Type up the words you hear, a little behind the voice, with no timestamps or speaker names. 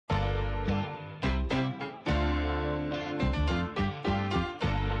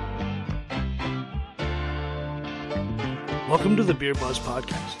Welcome to the Beer Buzz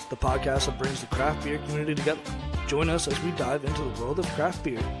Podcast, the podcast that brings the craft beer community together. Join us as we dive into the world of craft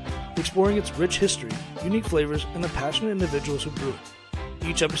beer, exploring its rich history, unique flavors, and the passionate individuals who brew it.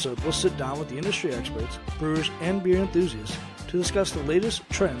 Each episode, we'll sit down with the industry experts, brewers, and beer enthusiasts to discuss the latest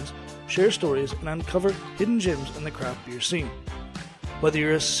trends, share stories, and uncover hidden gems in the craft beer scene. Whether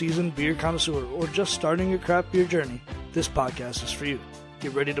you're a seasoned beer connoisseur or just starting your craft beer journey, this podcast is for you.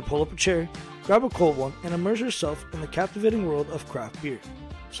 Get ready to pull up a chair, grab a cold one, and immerse yourself in the captivating world of craft beer.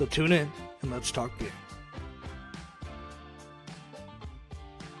 So tune in and let's talk beer.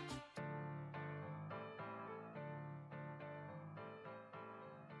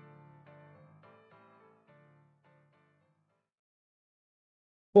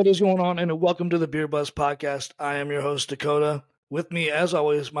 What is going on, and welcome to the Beer Buzz Podcast. I am your host, Dakota. With me, as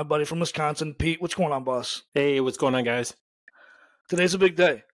always, my buddy from Wisconsin, Pete. What's going on, boss? Hey, what's going on, guys? Today's a big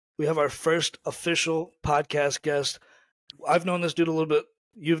day. We have our first official podcast guest. I've known this dude a little bit.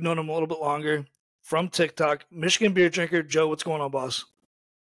 You've known him a little bit longer. From TikTok, Michigan beer drinker, Joe. What's going on, boss?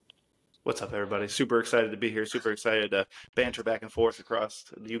 What's up, everybody? Super excited to be here. Super excited to banter back and forth across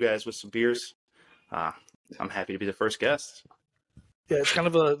you guys with some beers. I'm happy to be the first guest. Yeah, it's kind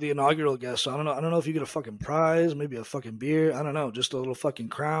of the inaugural guest. So I don't know if you get a fucking prize, maybe a fucking beer. I don't know, just a little fucking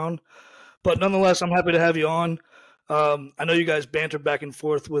crown. But nonetheless, I'm happy to have you on. I know you guys banter back and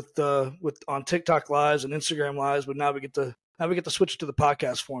forth with on TikTok lives and Instagram lives, but now we get to switch to the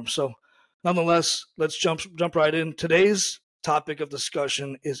podcast form. So, nonetheless, let's jump right in. Today's topic of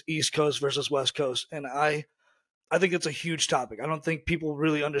discussion is East Coast versus West Coast, and I think it's a huge topic. I don't think people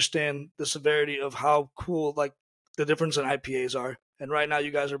really understand the severity of how cool like the difference in IPAs are. And right now,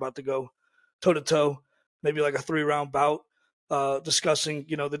 you guys are about to go toe to toe, maybe like a 3-round bout. Discussing,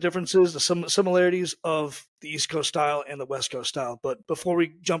 the differences, the similarities of the East Coast style and the West Coast style. But before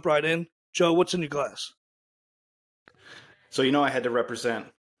we jump right in, Joe, what's in your glass? So, I had to represent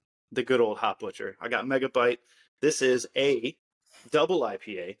the good old Hop Butcher. I got Megabyte. This is a double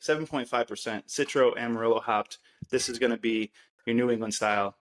IPA, 7.5% Citro Amarillo hopped. This is going to be your New England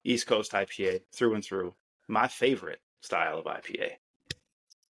style East Coast IPA through and through. My favorite style of IPA.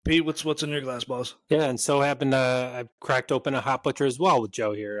 Pete, what's in your glass, boss? Yeah, and so happened I cracked open a Hop Butcher as well with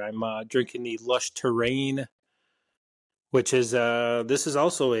Joe here. I'm drinking the Lush Terrain, which is this is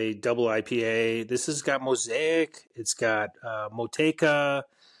also a double IPA. This has got Mosaic, it's got Moteca.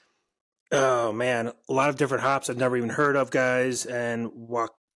 Oh man, a lot of different hops I've never even heard of, guys, and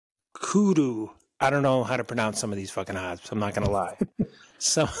Wakudu. I don't know how to pronounce some of these fucking hops. I'm not gonna lie.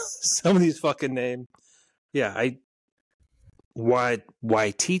 some of these fucking names. Yeah,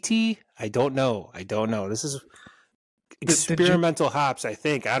 YTT? I don't know. This is experimental hops, I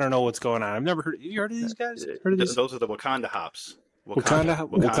think. I don't know what's going on. I've never heard. You heard of these guys? Heard of these? Those are the Wakanda hops. Wakanda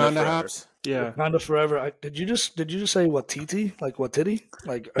hops. Yeah. Wakanda forever. Did you just say Watiti? Like Watiti?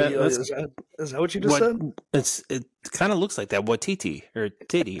 Like is that what you just said? It kind of looks like that. Watiti or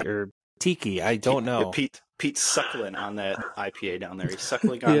Titty or Tiki. I don't know. Yeah, Pete's suckling on that IPA down there. He's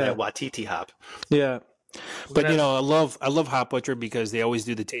suckling on that Watiti hop. Yeah. But I love Hop Butcher because they always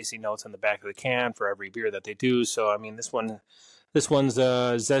do the tasting notes on the back of the can for every beer that they do. So I mean, this one's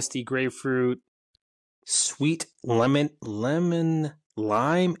zesty grapefruit, sweet lemon,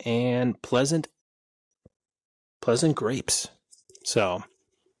 lime, and pleasant grapes. So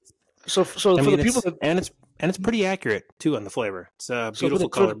for the people that it's pretty accurate too on the flavor. It's a beautiful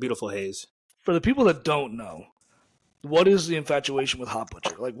color, beautiful haze. For the people that don't know, what is the infatuation with Hop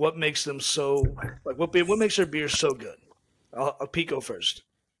Butcher? Like, what makes them so? Like, what makes their beer so good? I'll Pete go first.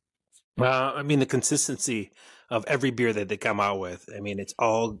 I mean, the consistency of every beer that they come out with. I mean, it's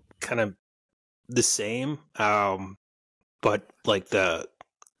all kind of the same, but like the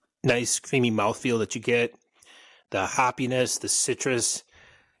nice creamy mouthfeel that you get, the hoppiness, the citrus.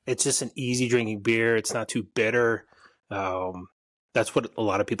 It's just an easy drinking beer. It's not too bitter. That's what a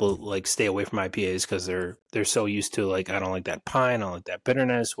lot of people like stay away from IPAs because they're so used to like, I don't like that pine, I don't like that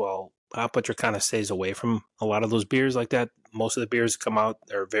bitterness. Well, Hop Butcher kind of stays away from a lot of those beers like that. Most of the beers come out,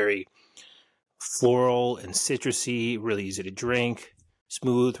 they're very floral and citrusy, really easy to drink,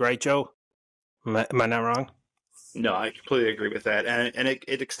 smooth, right, Joe? Am I not wrong? No, I completely agree with that. And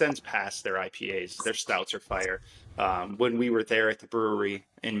it extends past their IPAs. Their stouts are fire. When we were there at the brewery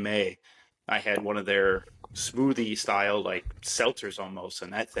in May, I had one of their smoothie style like seltzers almost,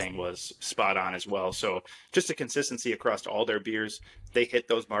 and that thing was spot on as well. So just the consistency across all their beers, they hit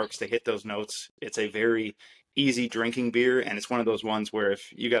those marks, they hit those notes. It's a very easy drinking beer, and it's one of those ones where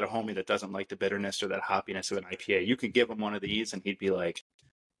if you got a homie that doesn't like the bitterness or that hoppiness of an IPA, you could give him one of these and he'd be like,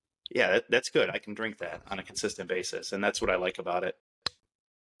 yeah, that's good, I can drink that on a consistent basis. And that's what I like about it.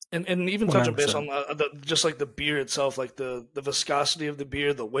 And even touching base 100%. on just like the beer itself, like the viscosity of the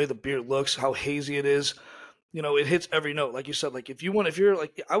beer, the way the beer looks, how hazy it is. It hits every note. Like you said, like if you're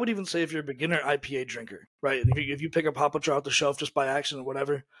like, I would even say if you're a beginner IPA drinker, right? And if you pick up Papacha off the shelf just by accident or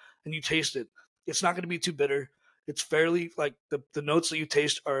whatever, and you taste it, it's not going to be too bitter. It's fairly like the notes that you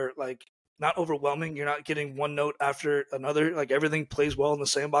taste are like not overwhelming. You're not getting one note after another. Like everything plays well in the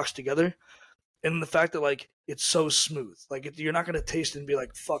sandbox together. And the fact that like it's so smooth, like you're not gonna taste it and be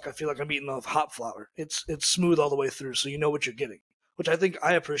like, "Fuck, I feel like I'm eating a hop flower." It's smooth all the way through, so you know what you're getting, which I think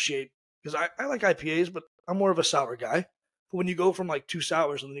I appreciate because I like IPAs, but I'm more of a sour guy. But when you go from like two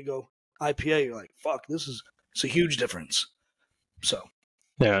sours and then you go IPA, you're like, "Fuck, it's a huge difference." So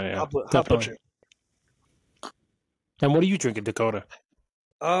Yeah, hot definitely. picture. And what are you drinking, Dakota?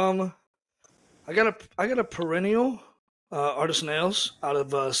 I got a perennial artisan ales out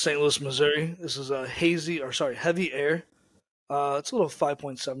of St. Louis, Missouri. This is a heavy air. It's a little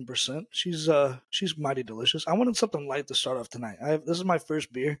 5.7%. She's mighty delicious. I wanted something light to start off tonight. This is my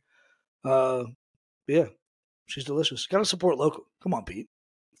first beer. But yeah, she's delicious. Got to support local. Come on, Pete.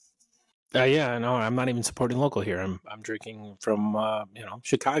 Yeah, no, I'm not even supporting local here. I'm drinking from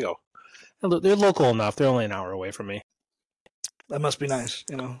Chicago. They're local enough. They're only an hour away from me. That must be nice.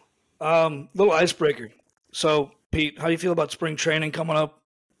 Little icebreaker. So, Pete, how do you feel about spring training coming up?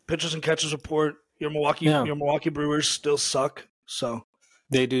 Pitchers and catchers report. Your Milwaukee Brewers still suck. So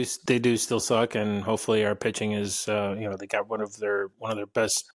they do still suck, and hopefully our pitching is they got one of their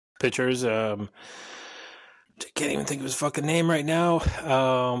best pitchers. I can't even think of his fucking name right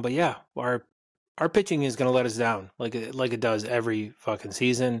now. But yeah, our pitching is going to let us down like it does every fucking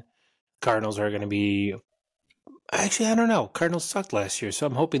season. Cardinals are going to be. Actually, I don't know. Cardinals sucked last year, so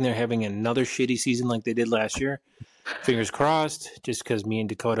I'm hoping they're having another shitty season like they did last year. Fingers crossed, just because me and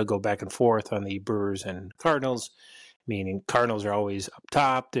Dakota go back and forth on the Brewers and Cardinals, meaning Cardinals are always up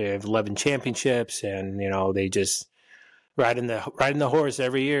top. They have 11 championships, and they just riding the horse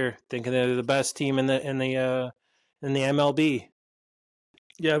every year, thinking they're the best team in the MLB.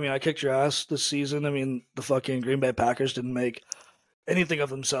 Yeah, I mean, I kicked your ass this season. I mean, the fucking Green Bay Packers didn't make anything of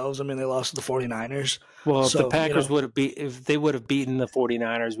themselves. I mean, they lost to the 49ers. Well, if the Packers if they would have beaten the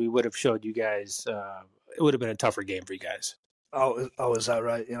 49ers, we would have showed you guys. It would have been a tougher game for you guys. Oh, is that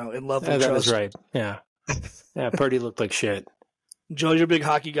right? In love and that trust. is right. Yeah. Yeah, Purdy looked like shit. Joe, you're a big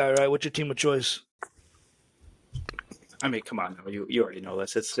hockey guy, right? What's your team of choice? I mean, come on now. You already know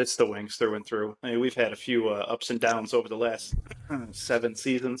this. It's the Wings through and through. I mean, we've had a few ups and downs over the last 7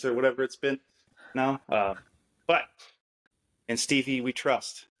 seasons or whatever it's been now. But in Stevie, we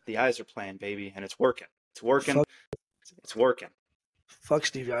trust. The eyes are playing, baby, and it's working. It's working. It's working. Fuck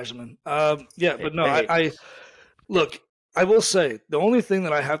Steve Yzerman. But no, I look. I will say the only thing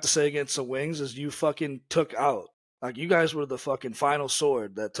that I have to say against the Wings is you fucking took out. Like you guys were the fucking final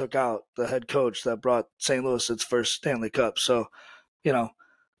sword that took out the head coach that brought St. Louis its first Stanley Cup. So,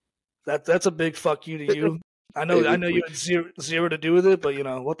 that's a big fuck you to you. I know you had zero to do with it, but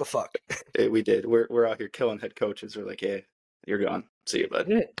what the fuck? We did. We're out here killing head coaches. We're like, yeah, you're gone. See you,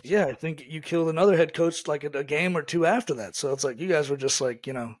 bud. Yeah, I think you killed another head coach like a game or two after that. So it's like you guys were just like,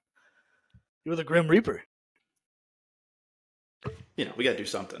 you were the Grim Reaper. We got to do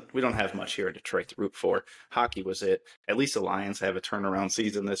something. We don't have much here in Detroit to root for. Hockey was it. At least the Lions have a turnaround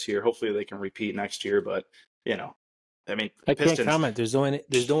season this year. Hopefully they can repeat next year. But I mean, I can't comment. There's no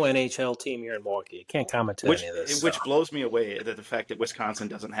NHL team here in Milwaukee. I can't comment to any of this. Which blows me away that the fact that Wisconsin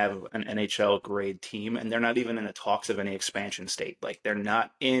doesn't have an NHL grade team, and they're not even in the talks of any expansion state. Like they're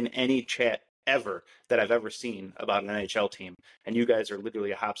not in any chat ever that I've ever seen about an NHL team. And you guys are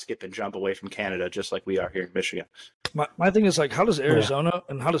literally a hop, skip, and jump away from Canada, just like we are here in Michigan. My thing is like, how does Arizona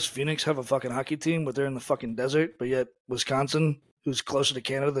and how does Phoenix have a fucking hockey team, but they're in the fucking desert, but yet Wisconsin, who's closer to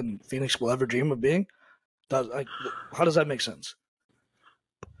Canada than Phoenix will ever dream of being, how does that make sense?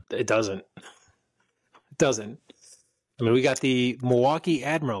 It doesn't. It doesn't. I mean, we got the Milwaukee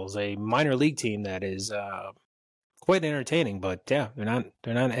Admirals, a minor league team that is quite entertaining, but yeah, they're not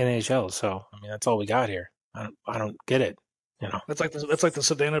NHL. So I mean, that's all we got here. I don't get it. That's like the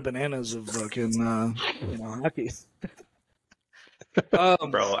Savannah Bananas of fucking hockey.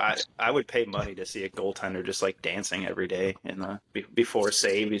 Bro, I would pay money to see a goaltender just like dancing every day and before a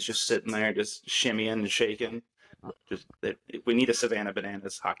save, he's just sitting there just shimmying and shaking. We need a Savannah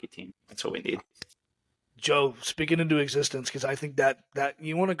Bananas hockey team. That's what we need. Joe, speaking into existence, because I think that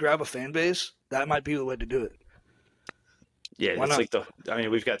you want to grab a fan base, that might be the way to do it. Yeah, it's like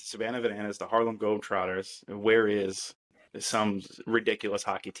we've got the Savannah Bananas, the Harlem Globetrotters. Where is some ridiculous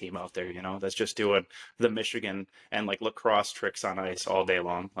hockey team out there, that's just doing the Michigan and like lacrosse tricks on ice all day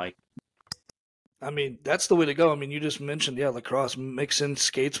long? Like, I mean, that's the way to go. I mean, you just mentioned, lacrosse, mix in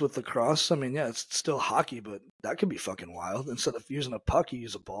skates with lacrosse. I mean, yeah, it's still hockey, but that could be fucking wild. Instead of using a puck, you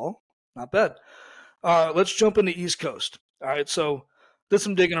use a ball. Not bad. Let's jump into East Coast. All right, so did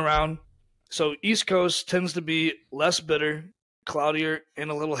some digging around. So East Coast tends to be less bitter, cloudier,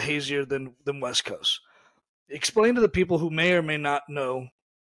 and a little hazier than West Coast. Explain to the people who may or may not know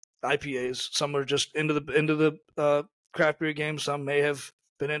IPAs. Some are just into the craft beer game. Some may have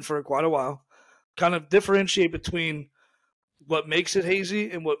been in for quite a while. Kind of differentiate between what makes it hazy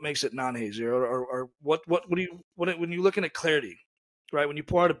and what makes it non-hazy, or what do you when you're looking at clarity, right? When you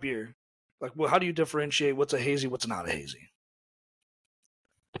pour out a beer, like, well, how do you differentiate what's a hazy, what's not a hazy?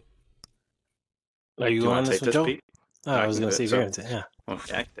 Are you Do you going on want to this take one, this, Joe? Pete? Oh, I was going to say, yeah.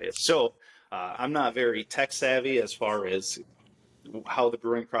 Okay, I can take it. So I'm not very tech savvy as far as how the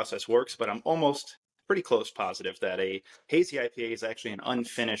brewing process works, but I'm almost pretty close positive that a hazy IPA is actually an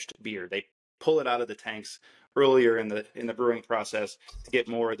unfinished beer. They pull it out of the tanks earlier in the brewing process to get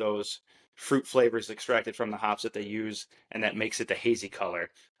more of those fruit flavors extracted from the hops that they use, and that makes it the hazy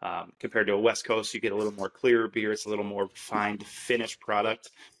color. Compared to a West Coast, you get a little more clear beer. It's a little more refined, finished product.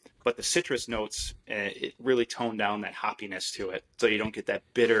 But the citrus notes, it really tone down that hoppiness to it, so you don't get that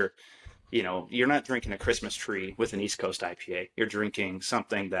bitter. You're not drinking a Christmas tree with an East Coast IPA. You're drinking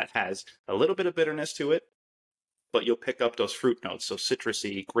something that has a little bit of bitterness to it, but you'll pick up those fruit notes, so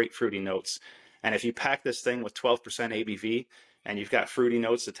citrusy, grapefruity notes. And if you pack this thing with 12% ABV and you've got fruity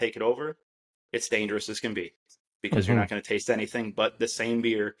notes to take it over, it's dangerous as can be, because you're not going to taste anything but the same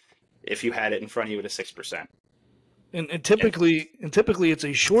beer if you had it in front of you at a 6%. And typically it's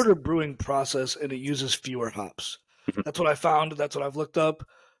a shorter brewing process, and it uses fewer hops. That's what I found. That's what I've looked up.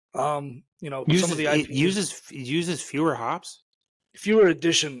 Some of the IPAs, uses fewer hops. Fewer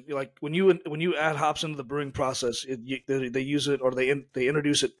addition, like when you add hops into the brewing process, they use it, or they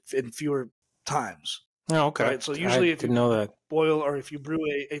introduce it in fewer times. Oh, okay. Right. So usually, if you know that, boil, or if you brew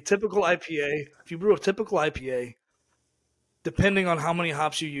a typical IPA, depending on how many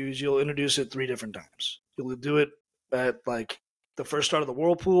hops you use, you'll introduce it 3 different times. You'll do it at like the first start of the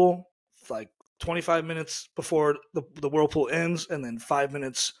whirlpool, like 25 minutes before the whirlpool ends, and then 5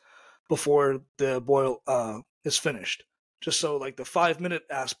 minutes before the boil is finished. Just so, like, the 5-minute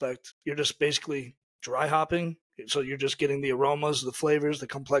aspect, you're just basically dry hopping. So you're just getting the aromas, the flavors, the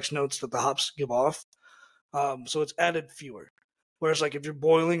complex notes that the hops give off. So it's added fewer. Whereas, like, if you're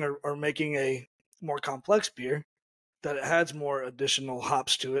boiling or making a more complex beer, that it adds more additional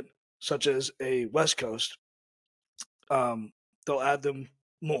hops to it, such as a West Coast, they'll add them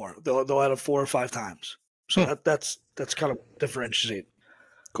more. They'll add it 4 or 5 times. So that's kind of differentiate.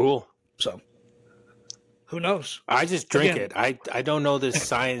 Cool. So who knows? I just drink it. I don't know this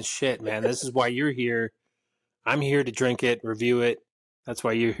science shit, man. This is why you're here. I'm here to drink it, review it. That's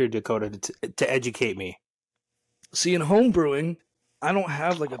why you're here, Dakota, to educate me. See, in home brewing, I don't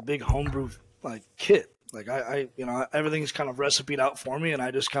have like a big homebrew like kit. Like I everything's kind of recipe'd out for me, and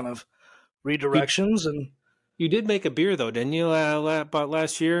I just kind of read directions. And you did make a beer though, didn't you? About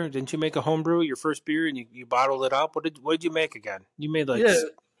last year, didn't you make a homebrew, your first beer, and you bottled it up? What did you make again? You made like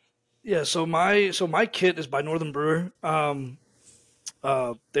yeah. So my kit is by Northern Brewer.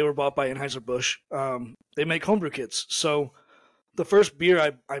 They were bought by Anheuser-Busch. They make homebrew kits. So the first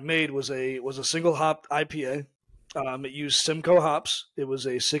beer I made was a single hop IPA. It used Simcoe hops. It was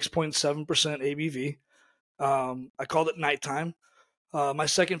a 6.7% ABV. I called it Nighttime. My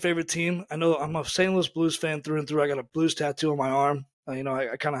second favorite team, I know I'm a St. Louis Blues fan through and through. I got a Blues tattoo on my arm. I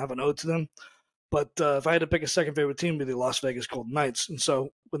kind of have an ode to them. But if I had to pick a second favorite team, it'd be the Las Vegas Golden Knights. And so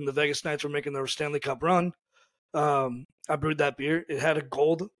when the Vegas Knights were making their Stanley Cup run, I brewed that beer. It had a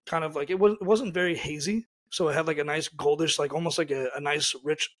gold, kind of like, it wasn't very hazy. So it had like a nice goldish, like almost like a nice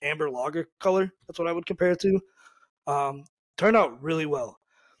rich amber lager color. That's what I would compare it to. Turned out really well.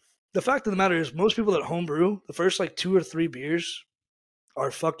 The fact of the matter is, most people that home brew, the first like 2 or 3 beers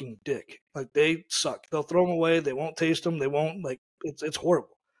are fucking dick. Like, they suck. They'll throw them away. They won't taste them. They won't, like, it's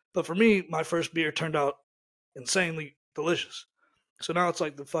horrible. But for me, my first beer turned out insanely delicious. So now it's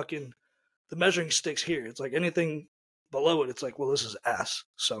like the measuring sticks here. It's like anything below it, it's like, well, this is ass.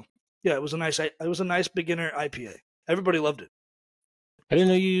 So yeah, it was a nice beginner IPA. Everybody loved it. I didn't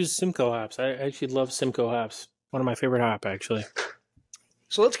know you used Simcoe hops. I actually love Simcoe hops. One of my favorite hop, actually.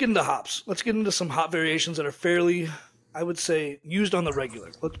 So let's get into hops. Let's get into some hop variations that are fairly, I would say, used on the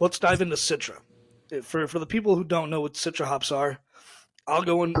regular. Let's dive into Citra. For the people who don't know what Citra hops are, I'll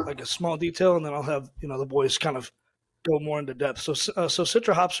go in like a small detail, and then I'll have the boys kind of go more into depth. So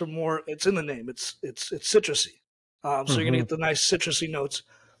Citra hops are more. It's in the name. It's citrusy. So you're gonna get the nice citrusy notes.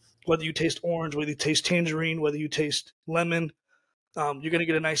 Whether you taste orange, whether you taste tangerine, whether you taste lemon, you're going to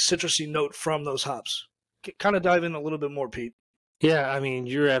get a nice citrusy note from those hops. Kind of dive in a little bit more, Pete. Yeah, I mean,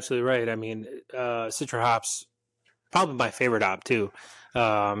 you're absolutely right. I mean, Citra hops, probably my favorite hop too.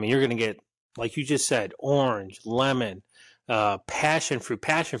 You're going to get, like you just said, orange, lemon, passion fruit.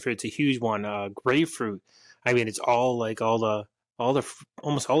 Passion fruit's a huge one. Grapefruit. I mean, it's all like almost all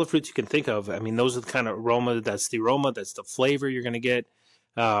the fruits you can think of. I mean, those are the kind of aroma. That's the aroma. That's the flavor you're going to get.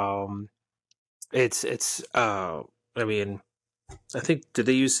 Um, it's. I mean, I think did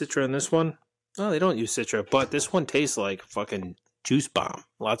they use Citra in this one? No, they don't use Citra, but this one tastes like fucking juice bomb.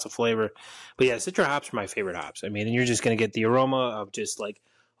 Lots of flavor. But yeah, Citra hops are my favorite hops. I mean, and you're just going to get the aroma of just like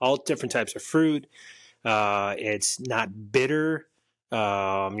all different types of fruit. It's not bitter. You're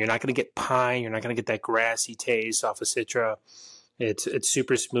not going to get pine. You're not going to get that grassy taste off of Citra. It's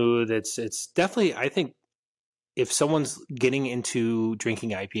super smooth. It's definitely, I think, if someone's getting into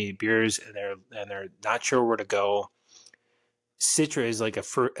drinking IPA beers and they're not sure where to go, Citra is like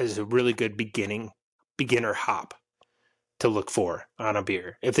is a really good beginner hop to look for on a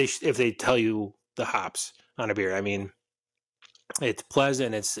beer. If they tell you the hops on a beer, I mean, it's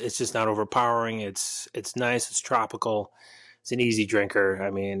pleasant. It's just not overpowering. It's nice. It's tropical. It's an easy drinker.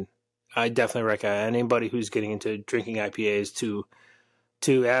 I mean, I definitely recommend anybody who's getting into drinking IPAs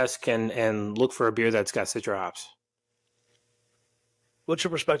to ask and look for a beer that's got Citra hops. What's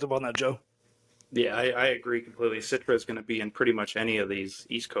your perspective on that, Joe? Yeah, I agree completely. Citra is going to be in pretty much any of these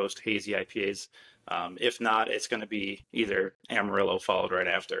East Coast hazy IPAs. If not, it's going to be either Amarillo followed right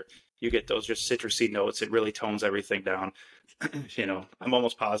after. You get those just citrusy notes. It really tones everything down. I'm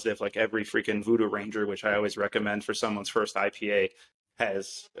almost positive like every freaking Voodoo Ranger, which I always recommend for someone's first IPA,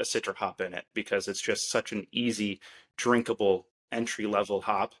 has a Citra hop in it because it's just such an easy, drinkable entry-level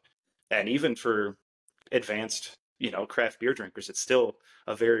hop. And even for advanced, craft beer drinkers, it's still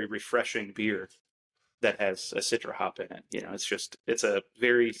a very refreshing beer that has a Citra hop in it. It's a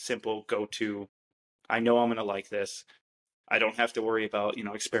very simple go-to. I know I'm going to like this. I don't have to worry about,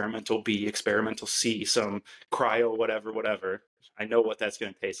 experimental B, experimental C, some cryo, whatever. I know what that's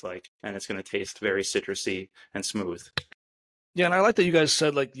going to taste like, and it's going to taste very citrusy and smooth. Yeah, and I like that you guys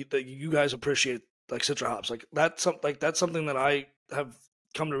said that you guys appreciate like Citra hops. That's something that I have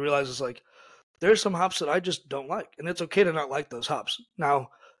come to realize is like there's some hops that I just don't like, and it's okay to not like those hops. Now,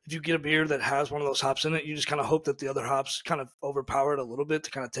 if you get a beer that has one of those hops in it, you just kind of hope that the other hops kind of overpower it a little bit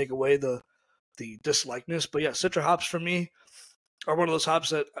to kind of take away the dislikeness. But yeah, Citra hops for me are one of those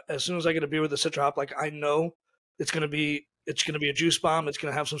hops that as soon as I get a beer with a Citra hop, like I know it's gonna be a juice bomb. It's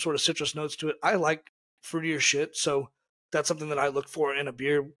gonna have some sort of citrus notes to it. I like fruitier shit, so that's something that I look for in a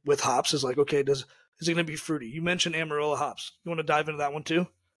beer with hops. Is like, okay, is it gonna be fruity? You mentioned Amarillo hops. You want to dive into that one too?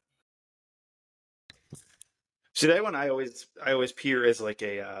 See, that one I always peer as like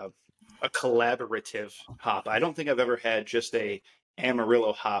a collaborative hop. I don't think I've ever had just a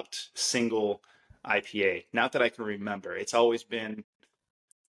Amarillo hopped single IPA. Not that I can remember. It's always been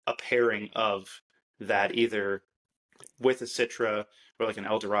a pairing of that either with a Citra or like an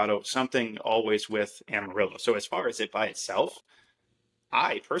El Dorado, something always with Amarillo. So as far as it by itself,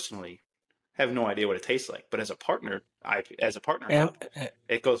 I personally have no idea what it tastes like. But as a partner hop,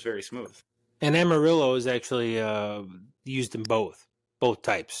 it goes very smooth. And Amarillo is actually used in both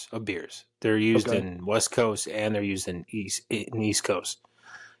types of beers. They're used in West Coast and they're used in East Coast.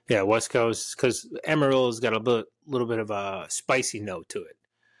 Yeah, West Coast, because Amarillo's got a little bit of a spicy note to it.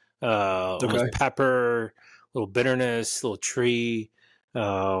 Almost pepper, a little bitterness, a little tree,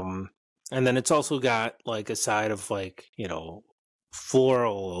 and then it's also got like a side of like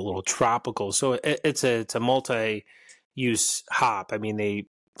floral, a little tropical. So it's a multi-use hop. I mean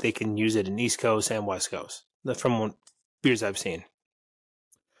they can use it in East Coast and West Coast. From beers I've seen.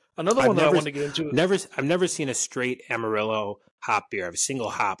 Another one that I wanted to get into. I've never seen a straight Amarillo hop beer. A single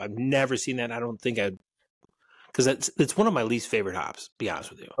hop. I've never seen that. I don't think because it's one of my least favorite hops. To be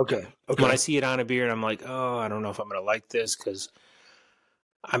honest with you. Okay. When I see it on a beer, and I'm like, oh, I don't know if I'm going to like this because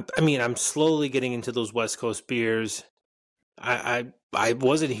I'm slowly getting into those West Coast beers. I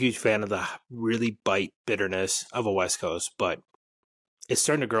wasn't a huge fan of the really bite bitterness of a West Coast, but it's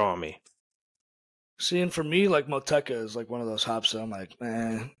starting to grow on me. See, and for me, like Moteca is like one of those hops that I'm like,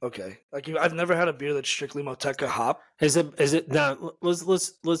 okay. Like I've never had a beer that's strictly Moteca hop. Is it now?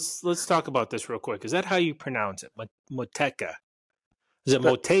 Let's talk about this real quick. Is that how you pronounce it? Moteca. Is it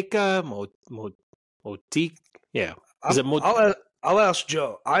Moteca? Motique? Yeah. Is it I'll ask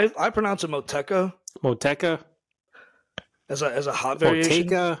Joe. I pronounce it Moteca. Moteca. As a hop variation.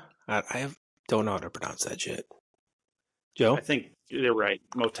 Moteca. I don't know how to pronounce that shit. Joe? I think you're right.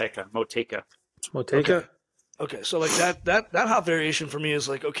 Moteca. Moteca. Okay, so like that hop variation for me is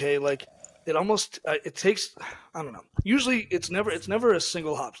like, okay, like it almost it takes, I don't know. Usually it's never a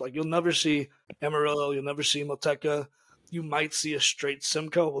single hops. Like you'll never see Amarillo, you'll never see Moteca. You might see a straight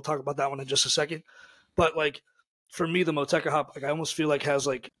Simcoe. We'll talk about that one in just a second. But like for me, the Moteca hop, like I almost feel like has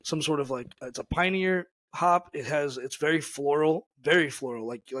like some sort of like it's a pioneer hop. It's very floral, very floral.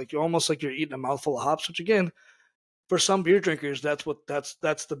 Like you're almost like you're eating a mouthful of hops, which again, for some beer drinkers, that's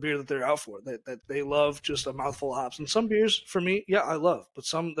the beer that they're out for. That they love just a mouthful of hops. And some beers, for me, yeah, I love. But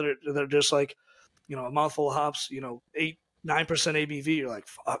some that are just like, a mouthful of hops, 8-9% ABV. You're like,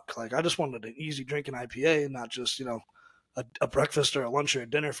 fuck. Like I just wanted an easy drinking IPA and not just a breakfast or a lunch or a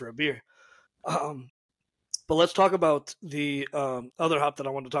dinner for a beer. But let's talk about the other hop that I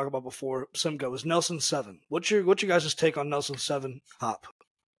wanted to talk about before Simcoe is Nelson 7. What's your guys' take on Nelson 7 hop?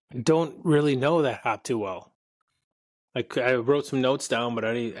 I don't really know that hop too well. I wrote some notes down, but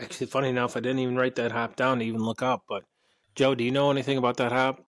actually, funny enough, I didn't even write that hop down to even look up. But Joe, do you know anything about that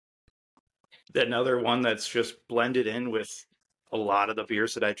hop? Another one that's just blended in with a lot of the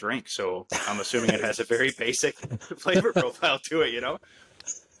beers that I drink. So I'm assuming it has a very basic flavor profile to it,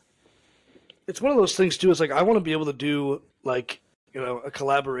 It's one of those things too. It's like I want to be able to do like a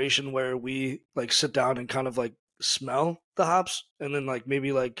collaboration where we like sit down and kind of like smell the hops, and then like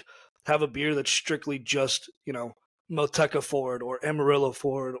maybe like have a beer that's strictly just Moteca forward or Amarillo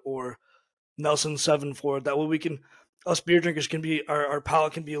forward or Nelson 7 forward. That way we can, us beer drinkers can be, our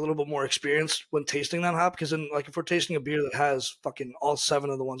palate can be a little bit more experienced when tasting that hop. Because then like if we're tasting a beer that has fucking all 7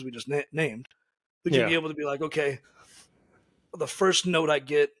 of the ones we just named, we can be able to be like, okay, the first note I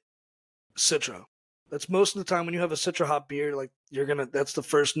get, Citra. That's most of the time when you have a Citra hop beer, like that's the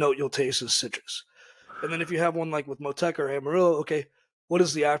first note you'll taste is citrus. And then if you have one like with Moteca or Amarillo, okay, what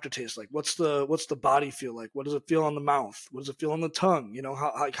is the aftertaste like? What's the body feel like? What does it feel on the mouth? What does it feel on the tongue?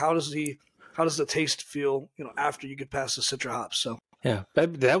 How does the taste feel? After you get past the Citra hops. So yeah,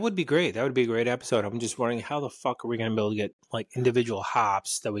 that would be great. That would be a great episode. I'm just wondering how the fuck are we going to be able to get like individual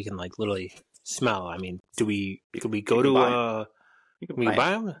hops that we can like literally smell? I mean, could we go to we can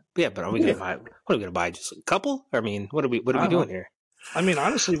buy them? Yeah, but are we going to buy? What are we going to buy? Just a couple? I mean, what are we doing here? I mean,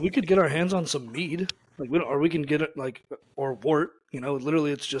 honestly, we could get our hands on some mead, like we can get it like or wort.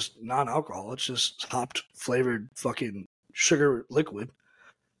 Literally, it's just non-alcohol. It's just hopped flavored fucking sugar liquid.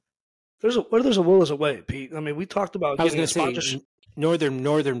 Where there's a will, there's a way, Pete. I mean, we talked about. I was going to say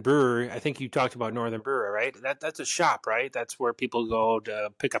Northern Brewery. I think you talked about Northern Brewery, right? That's a shop, right? That's where people go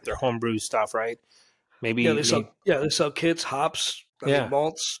to pick up their homebrew stuff, right? Maybe they sell kits, hops,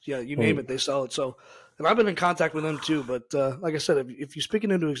 malts. Yeah, you name it, they sell it. So. And I've been in contact with them too, but like I said, if you speak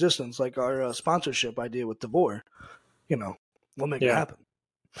it into existence, like our sponsorship idea with DeVore, we'll make it happen.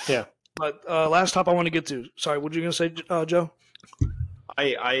 Yeah. But last hop I want to get to. Sorry, what were you going to say, Joe?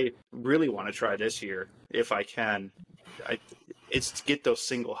 I really want to try this year if I can. It's to get those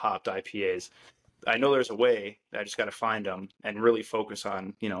single hopped IPAs. I know there's a way. I just got to find them and really focus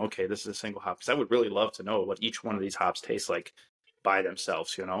on, okay, this is a single hop. Because I would really love to know what each one of these hops tastes like by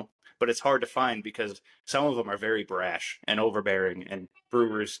themselves, But it's hard to find because some of them are very brash and overbearing, and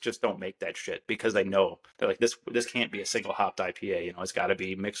brewers just don't make that shit because they're like, this can't be a single hopped IPA. It's got to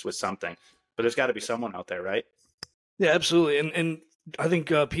be mixed with something. But there's got to be someone out there, right? Yeah, absolutely. And I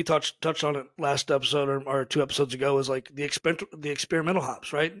think Pete touched on it last episode or 2 episodes ago. Is like the experimental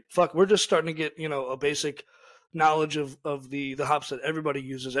hops, right? Fuck, we're just starting to get a basic knowledge of the hops that everybody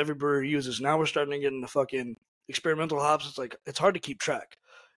uses, every brewery uses. Now we're starting to get into fucking experimental hops. It's like it's hard to keep track.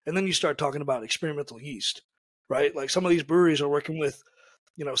 And then you start talking about experimental yeast, right? Like some of these breweries are working with,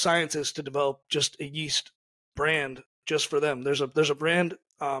 scientists to develop just a yeast brand just for them. There's a brand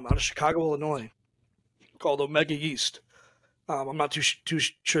out of Chicago, Illinois, called Omega Yeast. I'm not too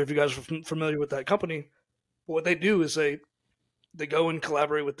sure if you guys are familiar with that company, but what they do is they go and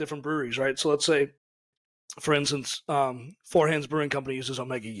collaborate with different breweries, right? So let's say, for instance, Four Hands Brewing Company uses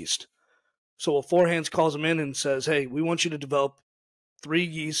Omega Yeast. So Four Hands calls them in and says, "Hey, we want you to develop 3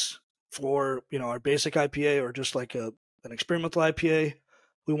 yeasts for our basic IPA or just like an experimental IPA.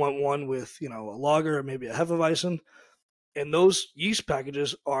 We want one with a lager or maybe a Hefeweizen, and those yeast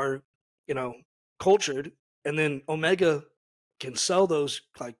packages are cultured, and then Omega can sell those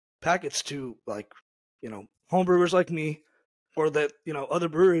like packets to like home brewers like me, or that other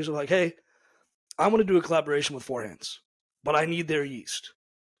breweries are like, hey, I want to do a collaboration with Four Hands, but I need their yeast.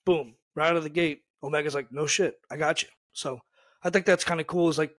 Boom, right out of the gate, Omega's like, no shit, I got you. So I think that's kind of cool.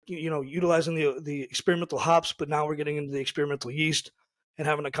 Is like utilizing the experimental hops, but now we're getting into the experimental yeast and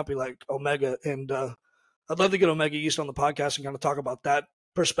having a company like Omega. And I'd love to get Omega Yeast on the podcast and kind of talk about that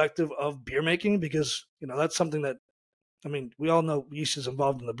perspective of beer making, because that's something that, I mean, we all know yeast is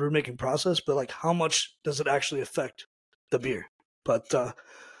involved in the brew making process, but like how much does it actually affect the beer? But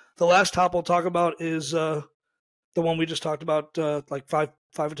The last hop we'll talk about is the one we just talked about like five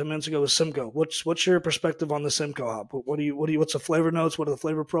or 10 minutes ago, is Simcoe. What's your perspective on the Simcoe hop? What's the flavor notes? What are the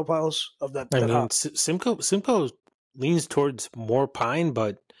flavor profiles of that hop? Simcoe leans towards more pine,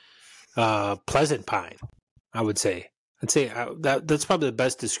 but pleasant pine, I would say. That's probably the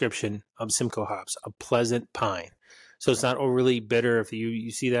best description of Simcoe hops, a pleasant pine. So it's not overly bitter. If you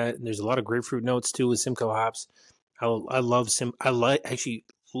see that, and there's a lot of grapefruit notes too with Simcoe hops. I love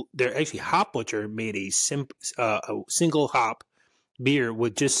Hop Butcher made a single hop beer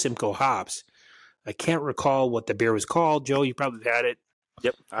with just Simcoe hops. I can't recall what the beer was called. Joe, you probably had it.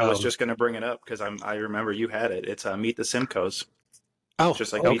 Yep, I was just going to bring it up because I remember you had it. It's Meet the Simcoes. Oh,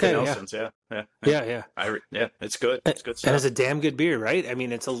 just like Meet the Nelsons. Yeah. It's good. It's good stuff. And it's a damn good beer, right? I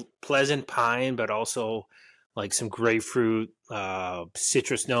mean, it's a pleasant pine, but also like some grapefruit,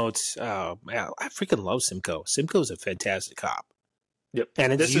 citrus notes. I freaking love Simcoe. Simcoe is a fantastic hop. Yep,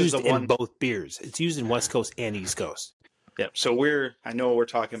 and it's used in both beers. It's used in West Coast and East Coast. Yep. So I know we're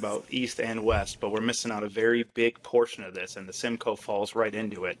talking about East and West, but we're missing out a very big portion of this, and the Simcoe falls right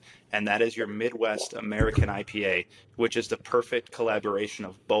into it. And that is your Midwest American IPA, which is the perfect collaboration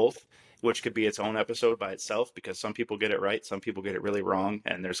of both, which could be its own episode by itself because some people get it right, some people get it really wrong,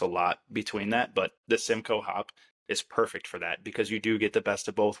 and there's a lot between that. But the Simcoe hop is perfect for that because you do get the best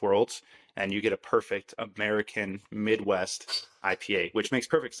of both worlds, and you get a perfect American Midwest IPA, which makes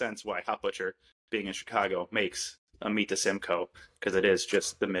perfect sense why Hop Butcher, being in Chicago, makes a Meet the Simcoe because it is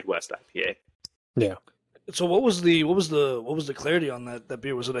just the Midwest IPA. Yeah. So what was the clarity on that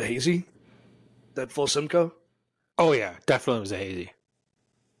beer? Was it a hazy? That full Simcoe? Oh yeah, definitely was a hazy.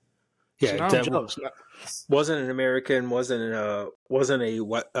 Yeah, so wasn't an American, wasn't a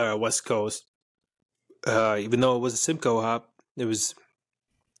West Coast. Even though it was a Simcoe hop, it was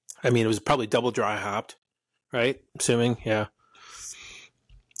probably double dry hopped, right? Assuming, yeah.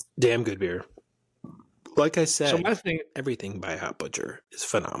 Damn good beer. Like I said, everything by Hop Butcher is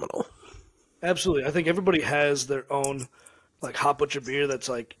phenomenal. Absolutely. I think everybody has their own like Hop Butcher beer that's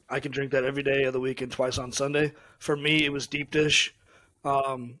like, I can drink that every day of the week and twice on Sunday. For me, it was Deep Dish.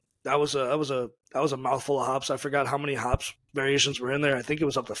 That was a mouthful of hops. I forgot how many hops variations were in there. I think it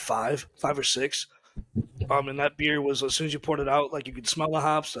was up to five or six. And that beer was, as soon as you poured it out, like you could smell the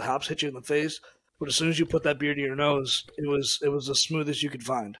hops hit you in the face. But as soon as you put that beer to your nose, it was the smoothest you could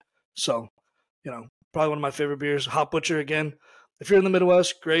find. So, probably one of my favorite beers. Hop Butcher, again, if you're in the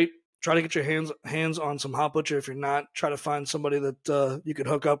Midwest, great. Try to get your hands on some Hop Butcher. If you're not, try to find somebody that you could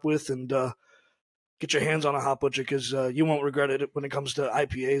hook up with and get your hands on a Hop Butcher because you won't regret it when it comes to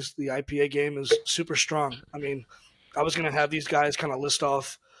IPAs. The IPA game is super strong. I mean, I was going to have these guys kind of list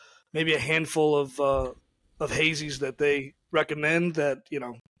off maybe a handful of hazies that they recommend that,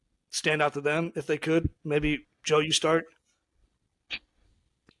 stand out to them if they could. Maybe, Joe, you start.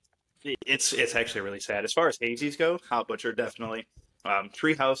 It's actually really sad. As far as hazies go, Hop Butcher definitely.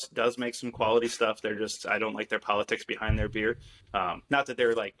 Treehouse does make some quality stuff. I don't like their politics behind their beer. Not that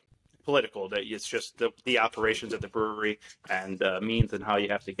they're like political, that it's just the operations of the brewery and means and how you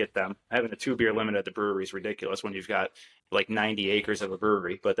have to get them. Having a 2-beer limit at the brewery is ridiculous when you've got like 90 acres of a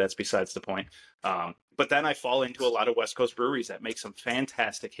brewery, but that's besides the point. But then I fall into a lot of West Coast breweries that make some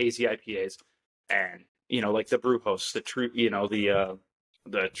fantastic hazy IPAs, and like the Brew Hosts, the Troons,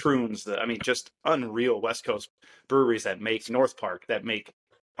 just unreal West Coast breweries that make North Park, that make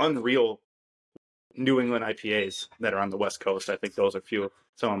unreal New England IPAs that are on the West Coast. I think those are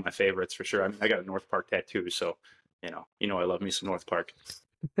some of my favorites for sure. I got a North Park tattoo, so I love me some North Park.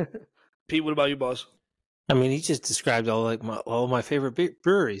 Pete, what about you, boss? He just described all my favorite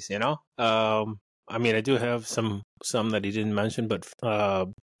breweries. I do have some that he didn't mention, but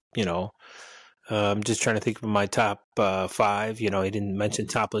I'm just trying to think of my top 5. He didn't mention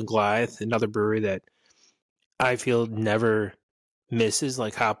Toppling Goliath, another brewery that I feel never misses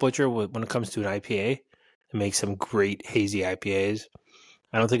like Hop Butcher when it comes to an IPA. It makes some great hazy IPAs.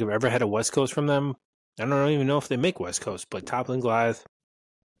 I don't think I've ever had a West Coast from them. I don't even know if they make West Coast, but Toppling Goliath,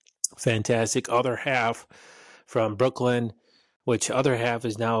 fantastic. Other Half from Brooklyn, which Other Half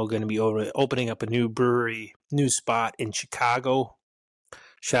is now going to be opening up a new brewery, new spot in Chicago.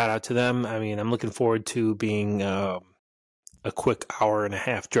 Shout out to them. I'm looking forward to being a quick hour and a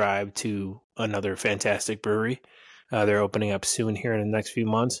half drive to another fantastic brewery. They're opening up soon here in the next few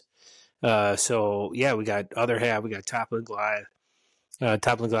months. We got Other Half, we got Toppling Goliath.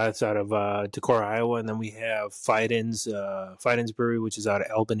 Toppling Goliath's out of Decorah, Iowa, and then we have Fiden's Brewery, which is out of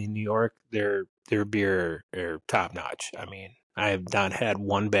Albany, New York. Their beer are top notch. I have not had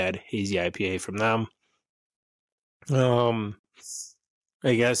one bad hazy IPA from them.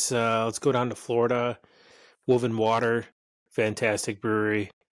 I guess let's go down to Florida. Woven Water, fantastic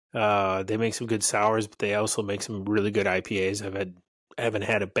brewery. They make some good sours, but they also make some really good IPAs. I haven't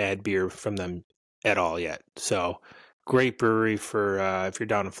had a bad beer from them at all yet. So great brewery for if you're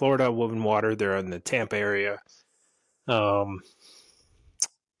down in Florida, Wood and Water. They're in the Tampa area. Joe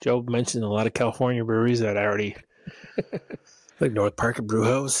mentioned a lot of California breweries that I already like. North Park and Brew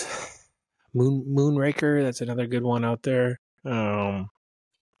House, Moonraker. That's another good one out there.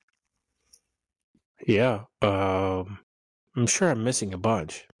 Yeah. I'm sure I'm missing a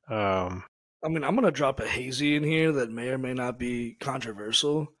bunch. I mean, I'm gonna drop a hazy in here that may or may not be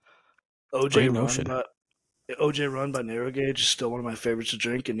controversial. OJ Great Run notion. by OJ Run by Narrow Gauge is still one of my favorites to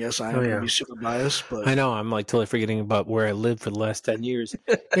drink, and yes, I am gonna be super biased, but I know I'm like totally forgetting about where I lived for the last 10 years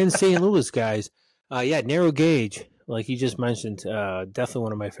in St. Louis, guys. Yeah, Narrow Gauge, like you just mentioned, definitely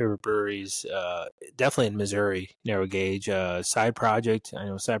one of my favorite breweries. Definitely in Missouri, Narrow Gauge. Side Project, I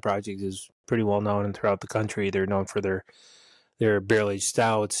know Side Project is pretty well known throughout the country. They're known for their barrel aged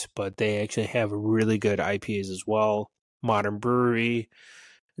stouts, but they actually have really good IPAs as well. Modern Brewery,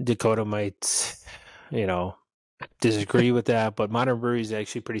 Dakota might, disagree with that, but Modern Brewery is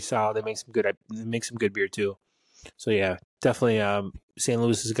actually pretty solid. They make some good beer too. So yeah, definitely. St.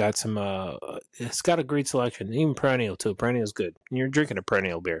 Louis has got some. It's got a great selection. Even Perennial too. Perennial's good. You're drinking a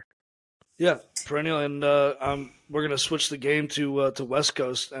Perennial beer. yeah, Perennial, and we're gonna switch the game to West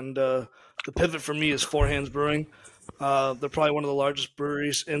Coast, and the pivot for me is Four Hands Brewing. They're probably one of the largest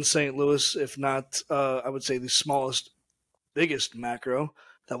breweries in St. Louis, if not, I would say the smallest, biggest macro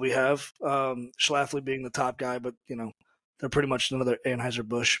that we have. Schlafly being the top guy, but they're pretty much another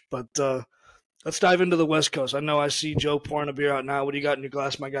Anheuser-Busch. But let's dive into the West Coast. I know I see Joe pouring a beer out now. What do you got in your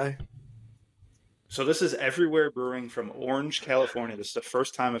glass, my guy? So this is Everywhere Brewing from Orange, California. This is the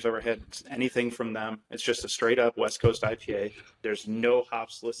first time I've ever had anything from them. It's just a straight up West Coast IPA. There's no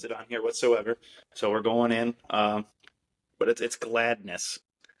hops listed on here whatsoever. So we're going in, but it's gladness.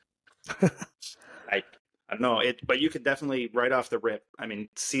 I don't know it, but you could definitely right off the rip. I mean,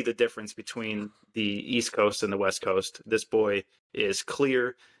 see the difference between the East Coast and the West Coast. This boy is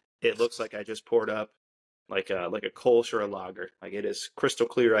clear. It looks like I just poured up like a Kolsch or a lager. Like it is crystal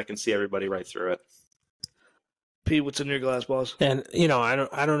clear. I can see everybody right through it. Pete, what's in your glass, boss? And I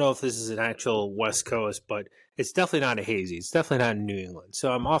don't know if this is an actual West Coast, but it's definitely not a hazy. It's definitely not in New England.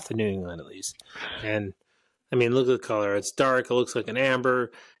 So I'm off to New England at least. And I mean, look at the color. It's dark. It looks like an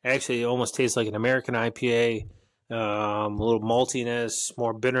amber. Actually, it almost tastes like an American IPA. A little maltiness,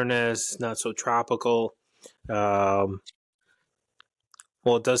 more bitterness, not so tropical. Well,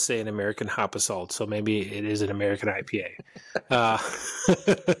 it does say an American hop assault, so maybe it is an American IPA.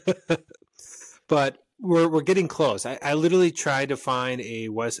 But we're getting close. I literally tried to find a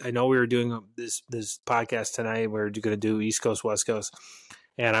West. I know we were doing this podcast tonight. We're going to do East Coast, West Coast,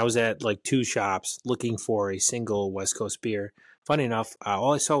 and I was at like two shops looking for a single West Coast beer. Funny enough,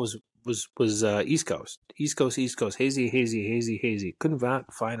 all I saw was East Coast, East Coast, East Coast, hazy. Couldn't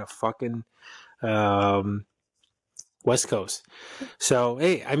find a fucking West Coast. So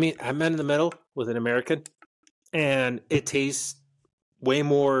hey, I mean, I'm in the middle with an American, and it tastes way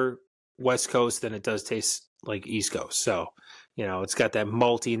more West Coast than it does taste like East Coast. So, it's got that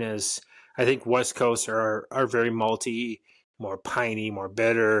maltiness. I think West Coast are very malty, more piney, more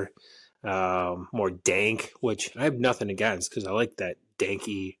bitter, more dank, which I have nothing against because I like that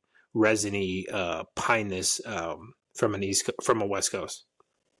danky, resiny pineness from a West Coast.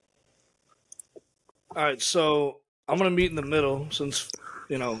 All right, so I'm gonna meet in the middle since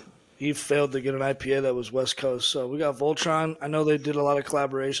he failed to get an IPA that was West Coast. So we got Voltron. I know they did a lot of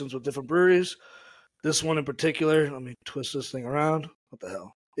collaborations with different breweries. This one in particular, let me twist this thing around. What the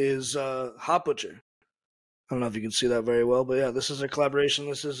hell? Is Hop Butcher. I don't know if you can see that very well, but yeah, this is a collaboration.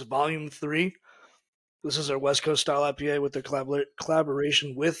 This is Volume 3. This is our West Coast style IPA with their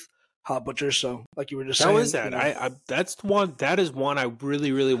collaboration with Hop Butcher. So, like you were just saying. How is that? That is one I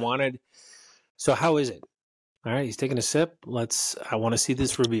really, really wanted. So how is it? All right, he's taking a sip. I want to see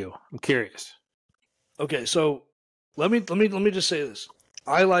this review. I'm curious. Okay, so let me just say this.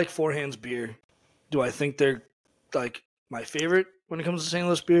 I like Four Hands beer. Do I think they're like my favorite when it comes to St.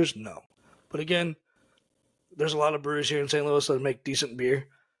 Louis beers? No. But again, there's a lot of breweries here in St. Louis that make decent beer.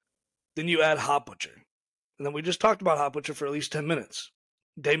 Then you add Hop Butcher. And then we just talked about Hop Butcher for at least 10 minutes.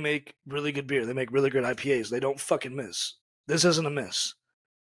 They make really good beer. They make really good IPAs. They don't fucking miss. This isn't a miss.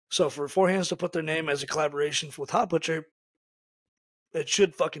 So for Four Hands to put their name as a collaboration with Hop Butcher, it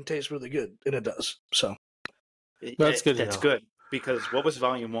should fucking taste really good, and it does. So that's good. That's good because what was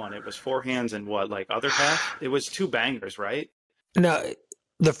Volume 1? It was Four Hands and what, like other half? It was two bangers, right? No,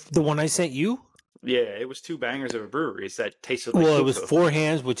 the one I sent you. Yeah, it was two bangers of a brewery that tasted like. Well, it was Four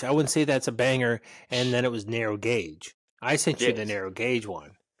Hands, which I wouldn't say that's a banger, and then it was Narrow Gauge. I sent you the Narrow Gauge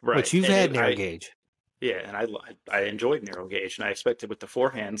one. Right. Which you've And had narrow gauge. yeah, and I enjoyed narrow gauge, and I expected with the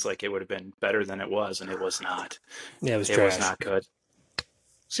forehands like it would have been better than it was, and it was not. Yeah, it was It trash. was not good.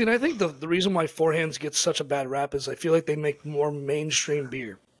 See, and I think the reason why forehands get such a bad rap is I feel like they make more mainstream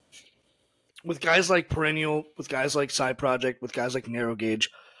beer. With guys like Perennial, with guys like Side Project, with guys like Narrow Gauge,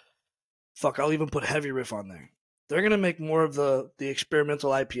 fuck, I'll even put Heavy Riff on there. They're gonna make more of the experimental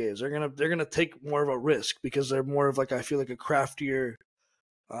IPAs. They're gonna take more of a risk because they're more of like, I feel like, a craftier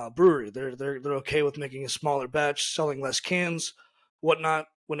brewery. They're okay with making a smaller batch, selling less cans, whatnot.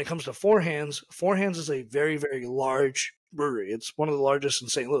 When it comes to Forehands is a very, very large brewery. It's one of the largest in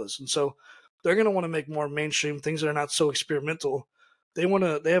St. Louis, and so they're gonna want to make more mainstream things that are not so experimental. They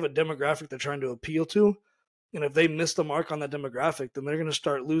have a demographic they're trying to appeal to, and if they miss the mark on that demographic, then they're gonna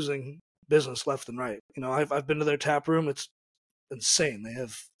start losing business left and right. You know, I've been to their tap room. It's insane.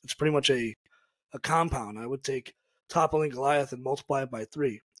 It's pretty much a compound. I would take Toppling Goliath and multiply it by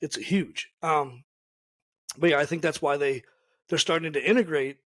 3. It's huge. But yeah, I think that's why they're starting to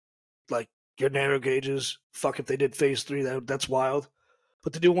integrate like your narrow gauges. Fuck, if they did phase 3, that's wild.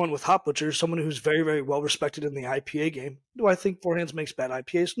 But to do one with Hop Butcher, someone who's very, very well respected in the IPA game, do I think Forehands makes bad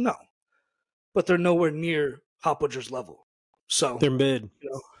IPAs? No, but they're nowhere near Hop Butcher's level. So they're mid. You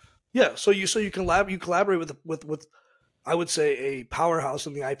know, yeah. So you collaborate with I would say a powerhouse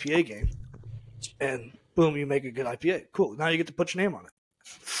in the IPA game, and boom, you make a good IPA. Cool. Now you get to put your name on it.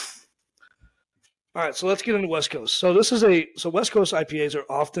 All right, so let's get into West Coast. So West Coast IPAs are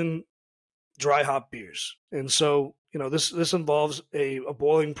often dry hop beers, and so this involves a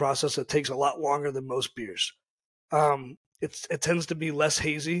boiling process that takes a lot longer than most beers. It tends to be less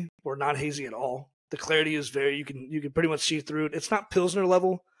hazy or not hazy at all. The clarity is you can pretty much see through it. It's not Pilsner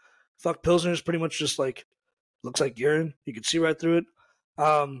level. Fuck, Pilsner is pretty much just like looks like urine. You can see right through it.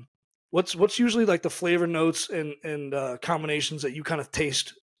 What's usually like the flavor notes and combinations that you kind of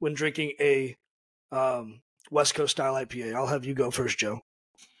taste when drinking a West Coast style IPA? I'll have you go first, Joe.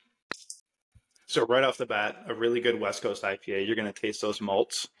 So right off the bat, a really good West Coast IPA, you're going to taste those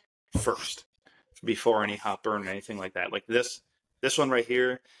malts first before any hop burn or anything like that. Like this one right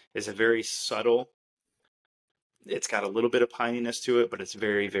here is a very subtle. It's got a little bit of pininess to it, but it's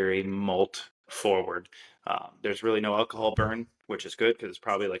very, very malt forward. There's really no alcohol burn, which is good because it's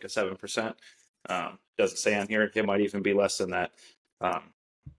probably like a 7%. Doesn't say on here. It might even be less than that.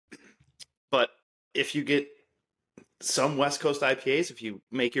 But if you get some West Coast IPAs, if you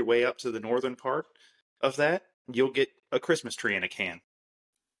make your way up to the northern part of that, you'll get a Christmas tree in a can.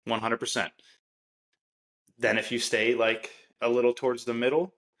 100%. Then if you stay like a little towards the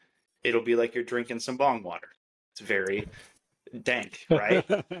middle, it'll be like you're drinking some bong water. It's very dank, right?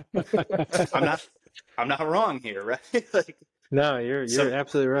 I'm not wrong here, right? Like, no, you're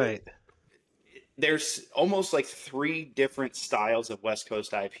absolutely right. There's almost like 3 different styles of West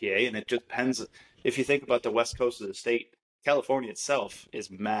Coast IPA, and it just depends. If you think about the West Coast of the state, California itself is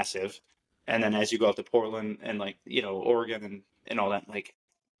massive, and then as you go up to Portland and like Oregon and all that, like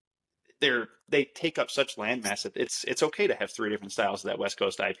they take up such land mass that it's okay to have 3 different styles of that West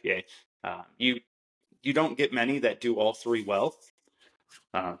Coast IPA. You don't get many that do all 3 well,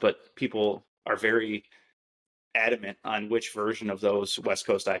 but people are very adamant on which version of those West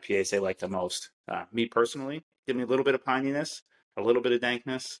Coast IPAs they like the most. Me personally, give me a little bit of pininess, a little bit of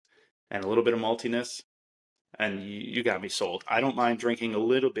dankness, and a little bit of maltiness, and you got me sold. I don't mind drinking a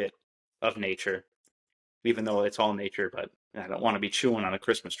little bit of nature, even though it's all nature, but I don't want to be chewing on a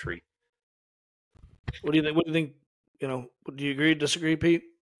Christmas tree. What do you think? Do you agree, disagree, Pete?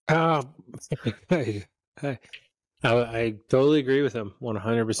 I totally agree with him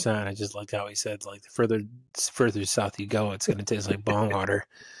 100%. I just liked how he said, like, the further south you go, it's going to taste like bong water.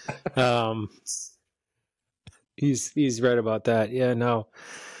 He's right about that. Yeah, no.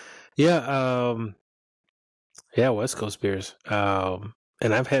 Yeah, West Coast beers. And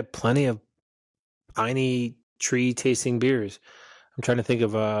I've had plenty of piney tree tasting beers. I'm trying to think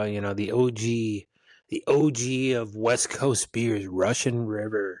of the OG of West Coast beers, Russian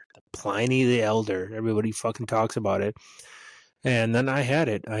River, the Pliny the Elder. Everybody fucking talks about it. And then I had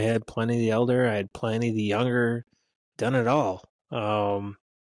it. I had Pliny the Elder. I had Pliny the Younger. Done it all. And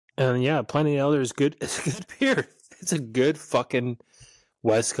yeah, Pliny the Elder is good. It's a good beer. It's a good fucking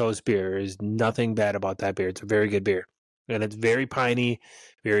West Coast beer. There's nothing bad about that beer. It's a very good beer. And it's very piney,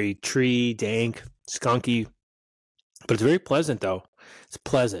 very tree, dank, skunky. But it's very pleasant though. It's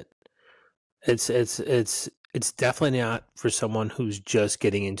pleasant. It's definitely not for someone who's just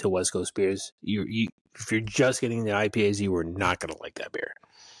getting into West Coast beers. If you're just getting the IPAs, you are not going to like that beer.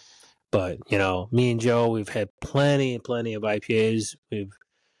 But me and Joe, we've had plenty of IPAs.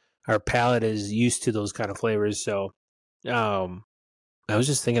 Our palate is used to those kind of flavors. So, I was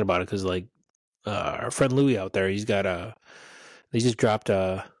just thinking about it because like our friend Louie out there, they just dropped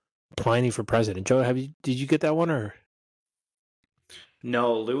Pliny for president. Joe, did you get that one or?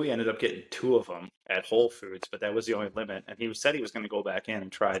 No, Louis ended up getting 2 of them at Whole Foods, but that was the only limit. And he said he was going to go back in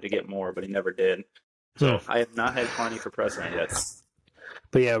and try to get more, but he never did. So I have not had Pliny for president yet.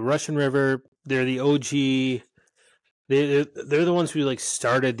 But yeah, Russian River, they're the OG. They're the ones who like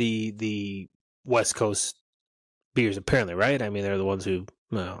started the West Coast beers, apparently, right? I mean, they're the ones who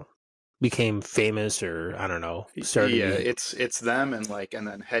became famous, or I don't know, started. Yeah, it's them and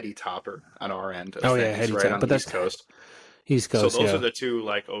then Hetty Topper on our end of Oh things, yeah, Hetty right Topper, on but the that's East Coast. East So Coast. those Yeah. are the 2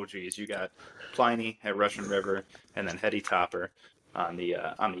 like OGs. You got Pliny at Russian River, and then Hetty Topper on the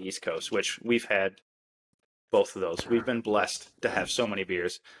East Coast, which we've had both of those. We've been blessed to have so many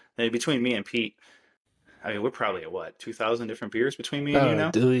beers. And between me and Pete, I mean, we're probably at 2,000 different beers between me and you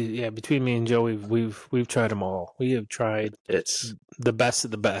now. Yeah, between me and Joe, we've tried them all. We have tried It's the best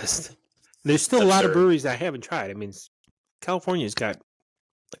of the best. There's still a absurd. lot of breweries I haven't tried. I mean, California's got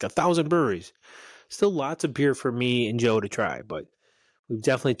like 1,000 breweries. Still lots of beer for me and Joe to try, but we've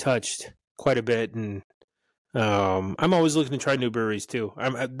definitely touched quite a bit. And I'm always looking to try new breweries too.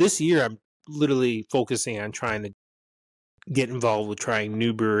 This year I'm literally focusing on trying to get involved with trying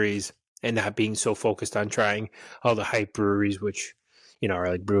new breweries and not being so focused on trying all the hype breweries, which are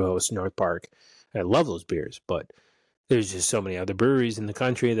like Brewhouse, North Park. I love those beers, but there's just so many other breweries in the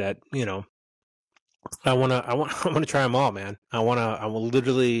country that I want to try them all, man. I want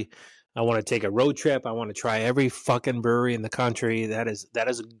to take a road trip. I want to try every fucking brewery in the country. That is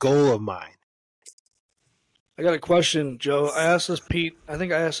a goal of mine. I got a question, Joe. I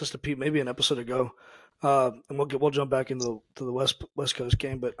think I asked this to Pete maybe an episode ago, and we'll jump back into the West Coast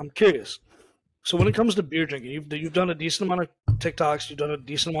game. But I'm curious. So when it comes to beer drinking, you've done a decent amount of TikToks, you've done a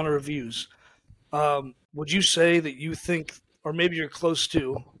decent amount of reviews. Would you say that you think, or maybe you're close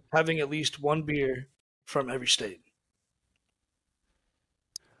to having at least one beer from every state?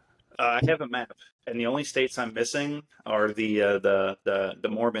 I have a map, and the only states I'm missing are the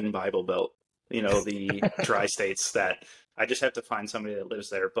Mormon Bible Belt. The dry states that I just have to find somebody that lives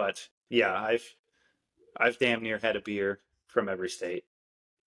there. But yeah, I've damn near had a beer from every state.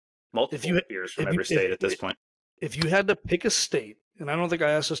 Multiple beers from every state at this point. If you had to pick a state, and I don't think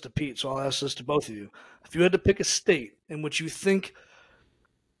I asked this to Pete, so I'll ask this to both of you. If you had to pick a state in which you think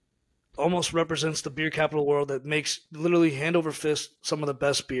almost represents the beer capital world, that makes literally hand over fist some of the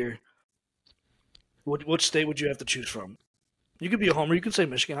best beer, what state would you have to choose from? You could be a homer. You could say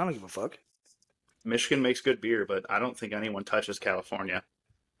Michigan. I don't give a fuck. Michigan makes good beer, but I don't think anyone touches California.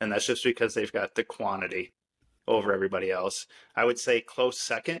 And that's just because they've got the quantity over everybody else. I would say close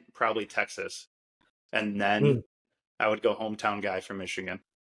second, probably Texas. And then I would go hometown guy from Michigan.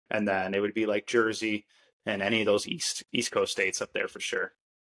 And then it would be like Jersey and any of those East Coast states up there for sure.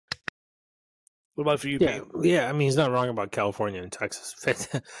 What about for you, Yeah, Pete? yeah. I mean, he's not wrong about California and Texas.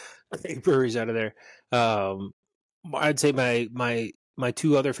 Great breweries out of there. I'd say my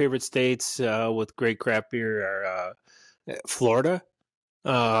 2 other favorite states with great craft beer are Florida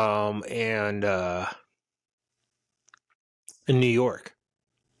and New York.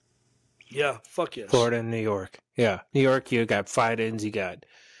 Yeah, fuck yes. Florida and New York. Yeah, New York. You got Fidens. You got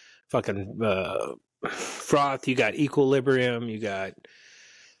fucking Froth. You got Equilibrium. You got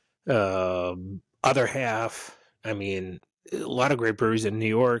Other Half. I mean, a lot of great breweries in New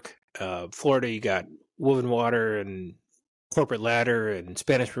York. Florida, you got Woven Water and Corporate Ladder and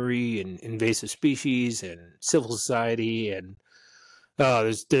Spanish Marie and Invasive Species and Civil Society and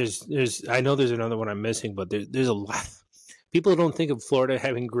there's I know there's another one I'm missing, but there's a lot. People don't think of Florida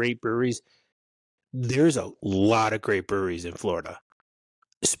having great breweries. There's a lot of great breweries in Florida,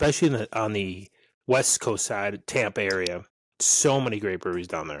 especially on the West Coast side, Tampa area. So many great breweries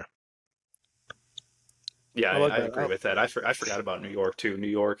down there. Yeah, I agree with that. I forgot about New York too. New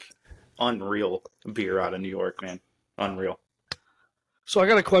York, unreal beer out of New York, man, unreal. So I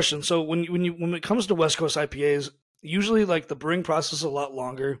got a question. So when it comes to West Coast IPAs, usually like the brewing process is a lot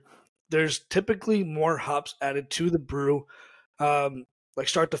longer. There's typically more hops added to the brew, like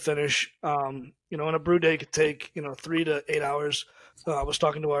start to finish. And a brew day could take 3 to 8 hours. I was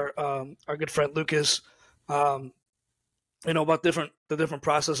talking to our good friend Lucas, about the different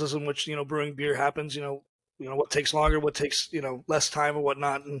processes in which brewing beer happens. What takes longer, what takes less time or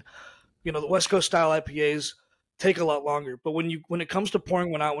whatnot, and the West Coast style IPAs take a lot longer. But when it comes to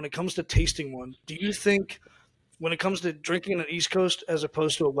pouring one out, when it comes to tasting one, do you think when it comes to drinking an East Coast as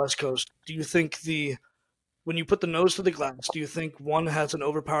opposed to a West Coast, do you think when you put the nose to the glass, do you think one has an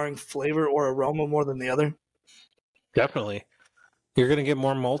overpowering flavor or aroma more than the other? Definitely. You're gonna get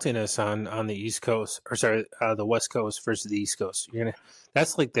more maltiness on the East Coast, or sorry, the West Coast versus the East Coast.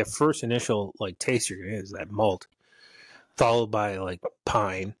 That's like the first initial like taste you're gonna get is that malt, followed by like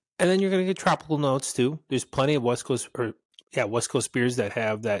pine, and then you're gonna get tropical notes too. There's plenty of West Coast beers that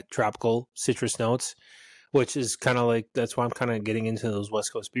have that tropical citrus notes, which is kind of like that's why I'm kind of getting into those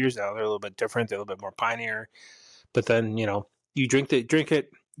West Coast beers now. They're a little bit different. They're a little bit more pineier. But then you drink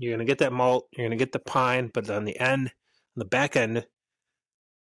it. You're gonna get that malt. You're gonna get the pine. But on the back end,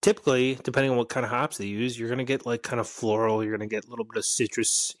 typically, depending on what kind of hops they use, you're gonna get like kind of floral. You're gonna get a little bit of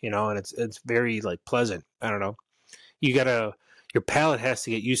citrus, and it's very like pleasant. I don't know. Your palate has to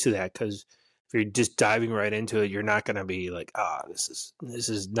get used to that because if you're just diving right into it, you're not gonna be like, this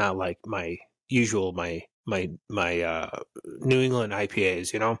is not like my usual my New England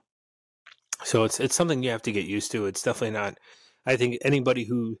IPAs. So it's something you have to get used to. It's definitely not. I think anybody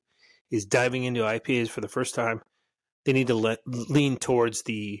who is diving into IPAs for the first time, they need to lean towards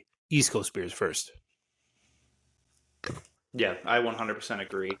the East Coast beers first. Yeah, I 100%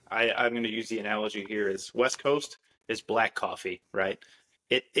 agree. I'm going to use the analogy here is West Coast is black coffee, right?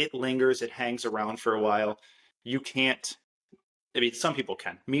 It lingers, it hangs around for a while. You can't, I mean, some people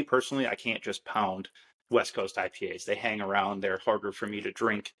can. Me personally, I can't just pound West Coast IPAs. They hang around. They're harder for me to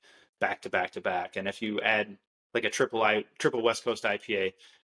drink back to back to back. And if you add like a triple West Coast IPA,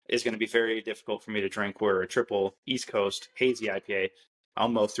 is going to be very difficult for me to drink. Where a triple East Coast hazy IPA, I'll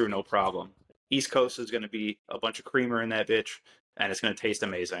mow through no problem. East Coast is going to be a bunch of creamer in that bitch, and it's going to taste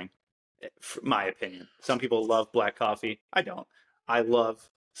amazing. My opinion. Some people love black coffee. I don't. I love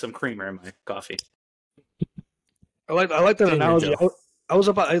some creamer in my coffee. I like that Same here, analogy. Joe. I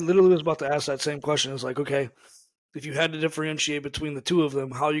literally was about to ask that same question. It's like, okay, if you had to differentiate between the two of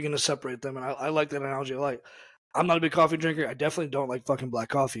them, how are you going to separate them? And I like that analogy. I'm not a big coffee drinker. I definitely don't like fucking black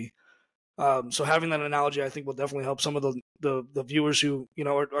coffee. So having that analogy, I think, will definitely help some of the viewers who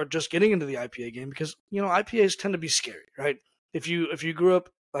are just getting into the IPA game, because IPAs tend to be scary, right? If you grew up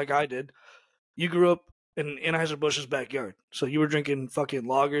like I did, you grew up in Anheuser-Busch's backyard, so you were drinking fucking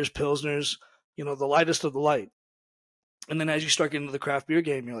lagers, pilsners, the lightest of the light. And then as you start getting into the craft beer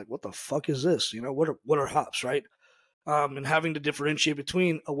game, you're like, what the fuck is this? What are hops, right? And having to differentiate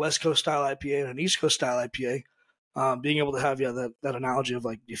between a West Coast style IPA and an East Coast style IPA, being able to have that analogy of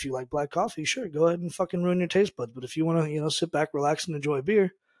like, if you like black coffee, sure, go ahead and fucking ruin your taste buds. But if you want to sit back, relax, and enjoy a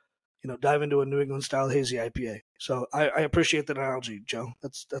beer, dive into a New England style hazy IPA. So I appreciate that analogy, Joe.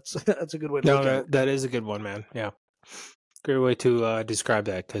 That's that's a good way to look at it. That is a good one, man. Yeah, great way to describe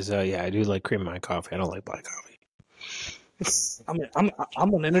that because I do like cream in my coffee. I don't like black coffee.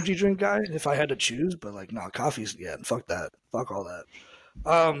 I'm an energy drink guy if I had to choose, but like, no, coffee's fuck that, fuck all that.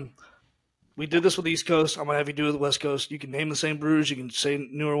 We did this with the East Coast. I'm gonna have you do it with the West Coast. You can name the same brews. You can say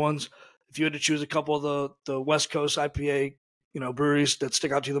newer ones. If you had to choose a couple of the West Coast IPA, breweries that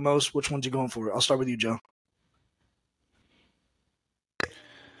stick out to you the most, which ones are you going for? I'll start with you, Joe.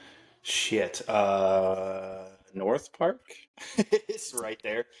 Shit. North Park is right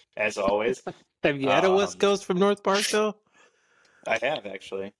there, as always. Have you had a West Coast from North Park, though? I have,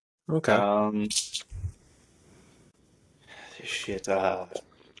 actually. Okay. Shit.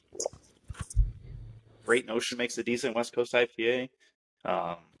 Great Notion makes a decent West Coast IPA.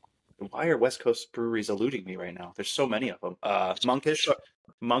 Why are West Coast breweries eluding me right now? There's so many of them. Monkish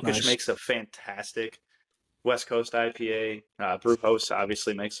Nice. makes a fantastic West Coast IPA. Brewhouse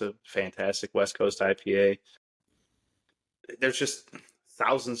obviously makes a fantastic West Coast IPA. There's just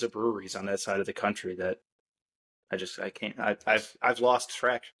thousands of breweries on that side of the country that I can't. I've lost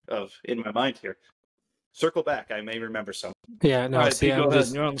track of in my mind here. Circle back. I may remember some. Yeah. No. All right, See, Pete, go I'm ahead.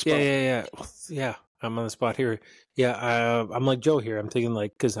 just You're on the spot. yeah. I'm on the spot here. Yeah. I'm like Joe here. I'm thinking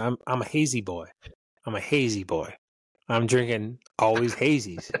like because I'm a hazy boy. I'm drinking always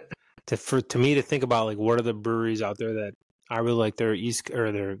hazies. To me to think about like what are the breweries out there that I really like their East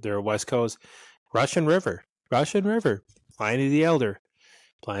or their West Coast. Russian River, Pliny the Elder,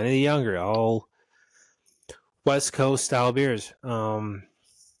 Pliny the Younger, all West Coast style beers. I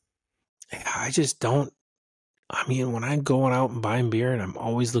just don't. I mean, when I'm going out and buying beer, and I'm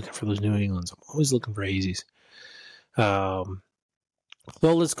always looking for those New Englands. I'm always looking for hazies. Well,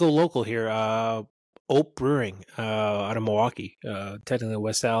 let's go local here. Oak Brewing out of Milwaukee, technically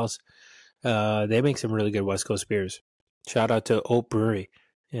West Dallas. They make some really good West Coast beers. Shout out to Oak Brewery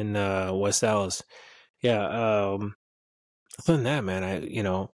in West Dallas. Yeah. Other than that, man,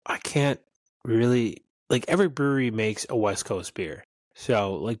 I can't really like every brewery makes a West Coast beer.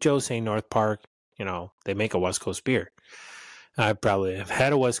 So, like Joe's saying, North Park, they make a West Coast beer. I probably have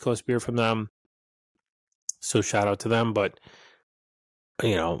had a West Coast beer from them, so shout out to them. But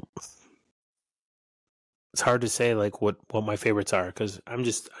it's hard to say like what my favorites are because I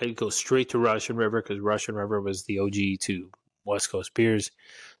go straight to Russian River because Russian River was the OG to West Coast beers.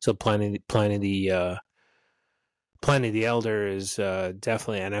 So Pliny the Elder is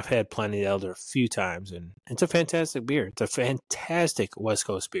definitely, and I've had Pliny the Elder a few times, and it's a fantastic beer. It's a fantastic West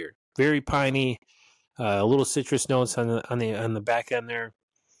Coast beer. Very piney, a little citrus notes on the back end there.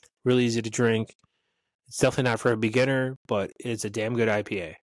 Really easy to drink. It's definitely not for a beginner, but it's a damn good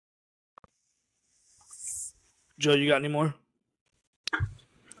IPA. Joe, you got any more?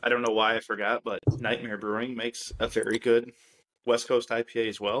 I don't know why I forgot, but Nightmare Brewing makes a very good West Coast IPA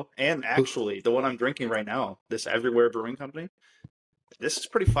as well. And actually, the one I'm drinking right now, this Everywhere Brewing Company, this is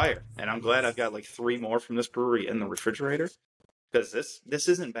pretty fire. And I'm glad I've got like 3 more from this brewery in the refrigerator because this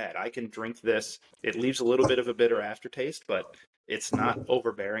isn't bad. I can drink this. It leaves a little bit of a bitter aftertaste, but it's not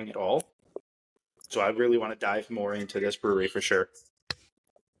overbearing at all. So I really want to dive more into this brewery for sure.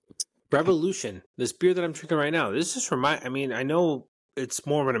 Revolution, this beer that I'm drinking right now, this is from I know it's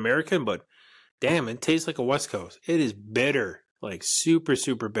more of an American, but damn, it tastes like a West Coast. It is bitter, like super,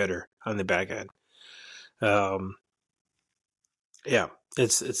 super bitter on the back end. Yeah,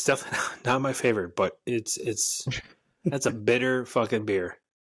 it's definitely not my favorite, but that's a bitter fucking beer.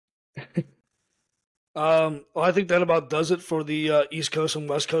 Well, I think that about does it for the East Coast and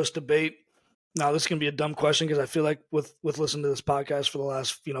West Coast debate. Now, this is gonna be a dumb question because I feel like with listening to this podcast for the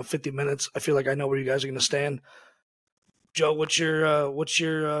last 50 minutes, I feel like I know where you guys are gonna stand. Joe, what's your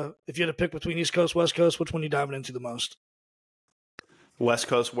if you had to pick between East Coast, West Coast, which one are you diving into the most? West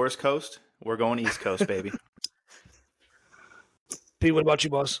Coast, worst coast. We're going East Coast, baby. Pete, what about you,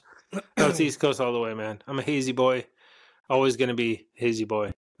 boss? No, it's East Coast all the way, man. I'm a hazy boy. Always gonna be hazy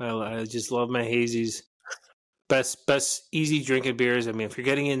boy. I just love my hazies. Best easy drinking beers. I mean, if you're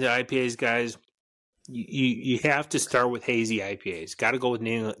getting into IPAs, guys, you have to start with hazy IPAs. Got to go with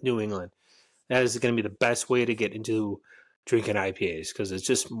New England. That is going to be the best way to get into drinking IPAs because it's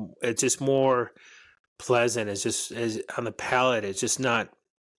just more pleasant. It's just on the palate. It's just not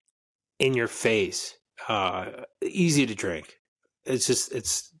in your face. Easy to drink.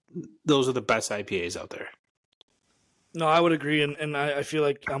 It's those are the best IPAs out there. No, I would agree, and I feel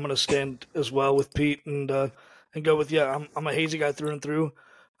like I'm gonna stand as well with Pete and go with I'm a hazy guy through and through.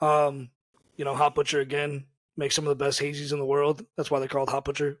 Hot Butcher again makes some of the best hazies in the world. That's why they're called Hot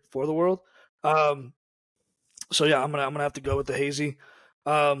Butcher for the world. So yeah, I'm gonna have to go with the hazy.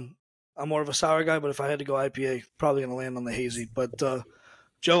 I'm more of a sour guy, but if I had to go IPA, probably gonna land on the hazy. But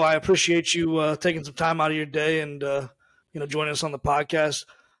Joe, I appreciate you taking some time out of your day and joining us on the podcast.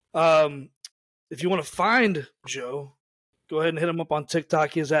 If you want to find Joe, go ahead and hit him up on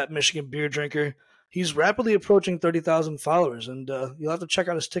TikTok. He is at Michigan Beer Drinker. He's rapidly approaching 30,000 followers, and you'll have to check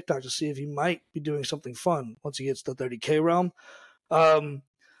out his TikTok to see if he might be doing something fun once he hits the 30K realm.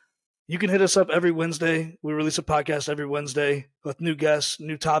 You can hit us up every Wednesday. We release a podcast every Wednesday with new guests,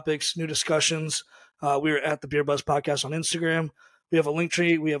 new topics, new discussions. We are at the Beer Buzz Podcast on Instagram. We have a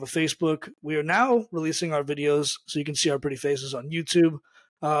Linktree. We have a Facebook. We are now releasing our videos so you can see our pretty faces on YouTube.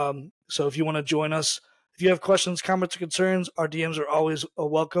 So if you want to join us, if you have questions, comments, or concerns, our DMs are always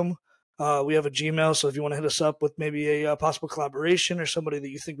welcome. We have a Gmail, so if you want to hit us up with maybe a possible collaboration or somebody that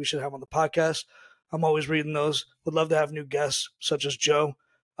you think we should have on the podcast, I'm always reading those. Would love to have new guests such as Joe.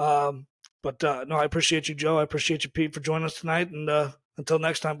 No, I appreciate you, Joe. I appreciate you, Pete, for joining us tonight. And until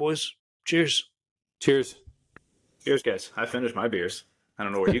next time, boys, cheers. Cheers. Cheers, guys. I finished my beers. I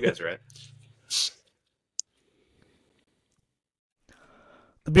don't know where you guys are at.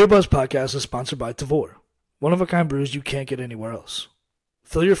 The Beer Buzz Podcast is sponsored by Tavour, one-of-a-kind brews you can't get anywhere else.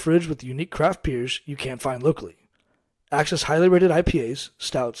 Fill your fridge with unique craft beers you can't find locally. Access highly rated IPAs,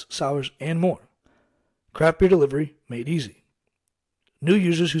 stouts, sours, and more. Craft beer delivery made easy. New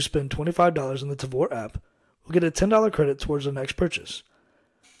users who spend $25 in the Tavour app will get a $10 credit towards their next purchase.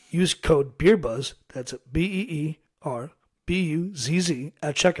 Use code BEERBUZZ, that's BEERBUZZ,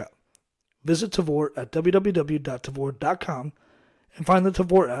 at checkout. Visit Tavour at www.tavour.com and find the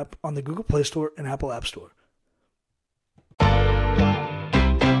Tavour app on the Google Play Store and Apple App Store.